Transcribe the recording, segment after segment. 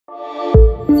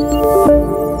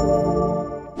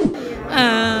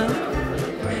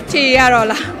chị à rồi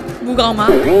là bu gòn mà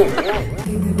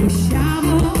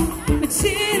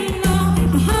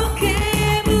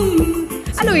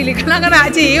alo ili cái nào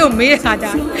chị ở mấy sao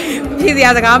cha chị thì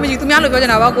à cái mình tụi mình lúc bây giờ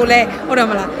nào cô lẽ ở đâu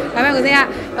mà là cái mấy cái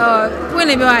quên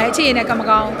lên bây giờ chị này cầm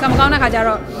cao nó khai ra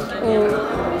rồi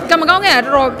cầm cao nghe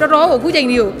rồi ở khu trình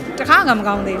nhiều chắc khá cầm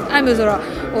cao thì anh bây giờ rồi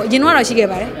yên hoa là chị kể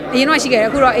vậy yên hoa chị kể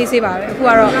khu rồi AC vậy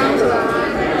khu rồi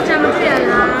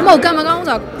một cầm cao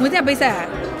rồi mới thấy bây giờ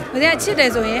người ta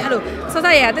chết rồi alo sao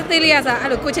vậy à tê liệt sao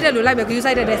alo cô chết rồi lại bị cứu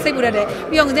sai đấy sai bùa đấy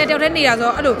bây giờ người ta đeo thế này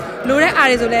rồi alo lúa đấy à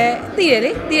rồi đấy tì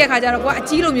đấy khai ra rồi qua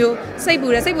chỉ luôn nhiều sai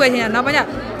bùa thì nó bây giờ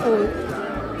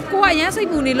cô ấy nhá sai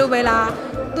bùa này luôn vậy là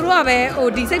tôi nói về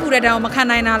đi sai bùa đấy đâu mà khăn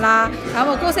này là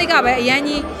mà cô sai cả vậy anh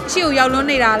nhỉ siêu giàu luôn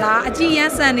này là chỉ anh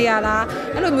san này là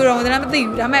alo nhiều người ta mới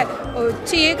tìm ra mẹ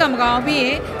chỉ cầm cao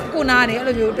bây cô na này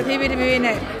alo nhiều thế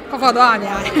này có đó à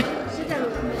nhỉ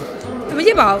ไม่ใ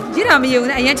ช่เปล่ายี่รามีอยู่เ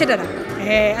นี่ยยันเช็ดได้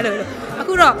อะไรအ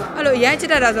ခုတော့အဲ့လိုยันเช็ด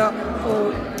ได้ဆို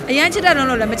ยันเช็ดได้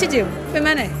လို့လည်းမချစ်ကြဘူးပြင်မ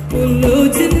နဲ့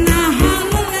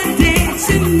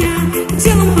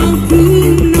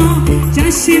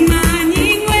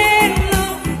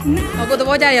ကိုသ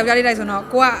ဘောကျယောက်ျားလေးလိုက်ဆိုတော့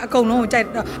ကိုကအကုန်လုံးကိုကြိုက်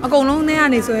အကုန်လုံးနဲ့က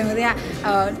နေဆိုရင်ကဇင်း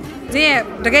ရဲ့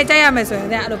တကယ်ကြိုက်ရမယ်ဆိုရင်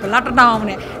အဲ့လိုဘလာတောင်း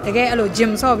နဲ့တကယ်အဲ့လို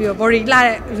gym ဆော့ပြီးတော့ body လာ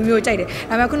တဲ့လူမျိုးကြိုက်တယ်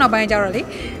ဒါပေမဲ့ခုနောက်ပိုင်းကျတော့လေ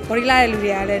body လာတဲ့လူ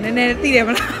တွေကလည်းနည်းနည်းသိတယ်မ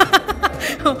လား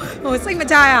စိတ်မ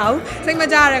ချရအောင်စိတ်မ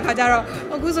ချရတဲ့ခါကျတော့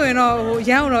အခုဆိုရင်တော့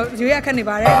ရမ်းတော့ရွေးရခက်နေ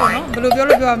ပါတယ်ပေါ့နော်ဘယ်လိုပြော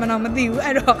လို့ပြောမှတော့မသိဘူး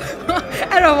အဲ့တော့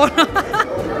ပေါ့နော်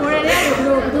ဟိုရတဲ့ဘယ်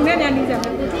သူနဲ့များနေကြလဲ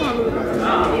ကိုထုံအောင်လို့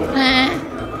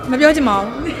မပြောချင်ပါ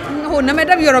ဘူးဟိုနာမည်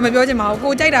တက်ပြီးတော့မပြောချင်ပါဘူး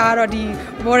ကိုကြိုက်တာကတော့ဒီ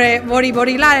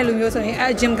body လာတဲ့လူမျိုးဆိုရင်အဲ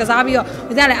gym ကစားပြီးတော့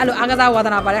ဒီကလည်းအဲ့လိုအားကစားဝါသ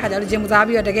နာပါတဲ့ခါကျတော့ gym ကစား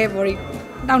ပြီးတော့တကယ် body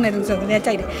တောင်းတဲ့လူဆိုရင်လည်း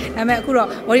ကြိုက်တယ်ဒါပေမဲ့အခုတော့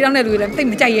body တောင်းတဲ့လူတွေလည်းတိတ်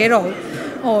မကြိုက်ရဲတော့ဘူး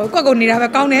ကိုယ့်ကိုနေတာပဲ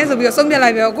ကောင်းတယ်ဆိုပြီးတော့ဆုံးဖြတ်လို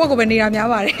က်ပြီးတော့ကိုယ့်ကိုပဲနေတာများ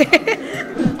ပါတယ်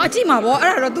ကြည့်မှာပေါ့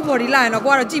အဲ့ဒါတော့သူ့ body လာရင်တော့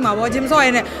ကိုကတော့ကြည့်မှာပေါ့ gym ဆော့ရဲ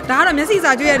နဲ့ဒါကတော့မျက်စိ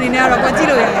စာကျွေးရနေနေကတော့ကိုကြည့်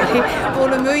လို့ရတယ်ဟို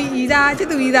လိုမျိုးရီစားချစ်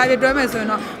သူရီစားပြတွဲမယ်ဆိုရင်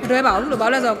တော့မတွဲပါဘူးလို့ဘာ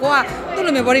လို့လဲဆိုတော့ကိုကသူ့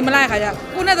လိုမျိုး body မလိုက်ခါကျ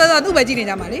ကိုနဲ့တော့သူ့ပဲကြည့်နေ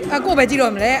ကြမှာလေကိုပဲကြည့်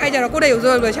တော့မလဲအဲ့ကြတော့ကိုတဲ့ရုပ်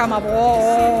စိုးပဲရှာမှာ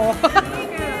ပေါ့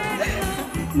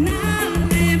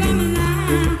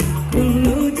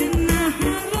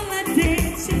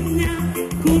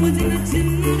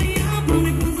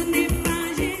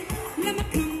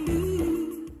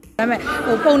ဒါပေမဲ့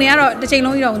ပုံနေကတော့တစ်ချိန်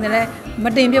လုံးကြီးတော့ဦးစင်းလဲမ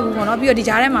တင်ပြဘူးပေါ့နော်ပြီးတော့ဒီ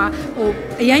ကြားထဲမှာ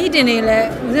အရန်ကြီးတင်နေလဲ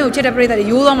ဦးစင်းကိုချစ်တဲ့ပရိသတ်တွေ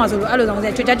ရိုးသွားမှာဆိုလို့အဲ့လိုဆိုဦးစ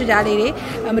င်းချွတ်ချွတ်လေးတွေ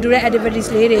မတူတဲ့ activities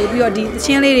လေးတွေပြီးတော့ဒီသချ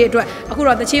င်းလေးတွေအတွက်အခု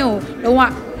တော့သချင်းကို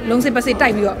လုံးစစ်ပတ်စစ်တို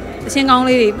က်ပြီးတော့သချင်းကောင်း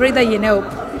လေးတွေပရိသတ်ရင်ထဲကို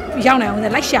ရောက်နိုင်အောင်ဦးစ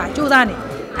င်းလိုက်ရှာစူးစမ်းနေ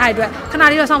အဲ့အတွက်ခဏ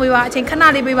လေးတော့စောင့်ပေးပါအချိန်ခဏ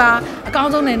လေးပေးပါအကော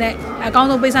င်းဆုံးနေနဲ့အကောင်း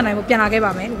ဆုံးပေးဆက်နိုင်ဖို့ပြန်လာခဲ့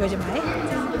ပါမယ်လို့ပြောချင်ပါတယ်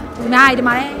ဒီ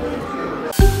မှာ